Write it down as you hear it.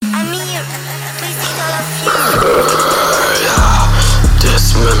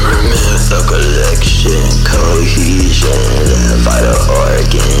destruction, cohesion, vital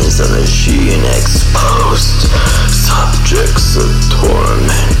organs of the machine exposed, subjects of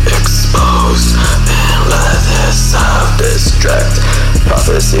torment exposed, and let this self-destruct,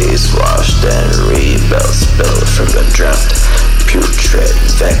 prophecies washed and rebels built from the dreamt, putrid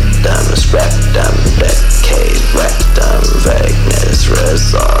victims, rectum, decay, rectum, vagueness,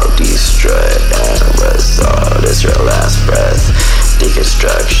 resolve, destroy, and resolve is your last breath,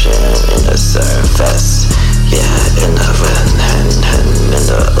 deconstruction in the surface, yeah, in the wind, in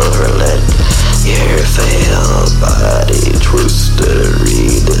the overlit, your fatal body twisted,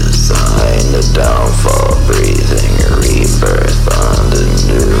 redesign, the downfall, breathing, rebirth on the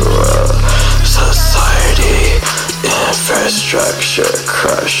new society, infrastructure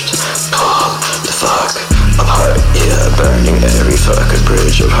crushed, pull the fuck apart, yeah, burning every fucking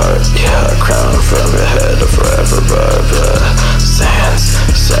bridge apart, yeah, crown from your head forever, BARB,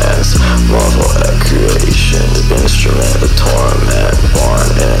 sands, marvel at creation, instrument of torment, born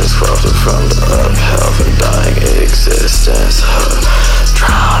and corrupted from the uphealth and dying existence,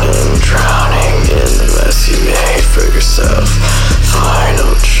 drowning in the mess you made for yourself,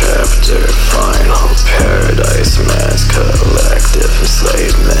 final chapter, final paradise, man's collective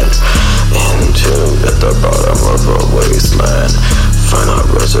enslavement, entombed at the bottom of a wasteland, final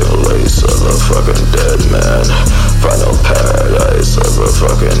resurrection of a fucking dead man, final paradise of a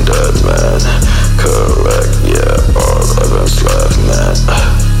fucking dead man, collect, yeah, all of enslavement,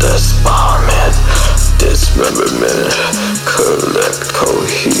 dismemberment, collect,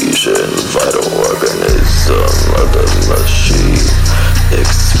 cohesion,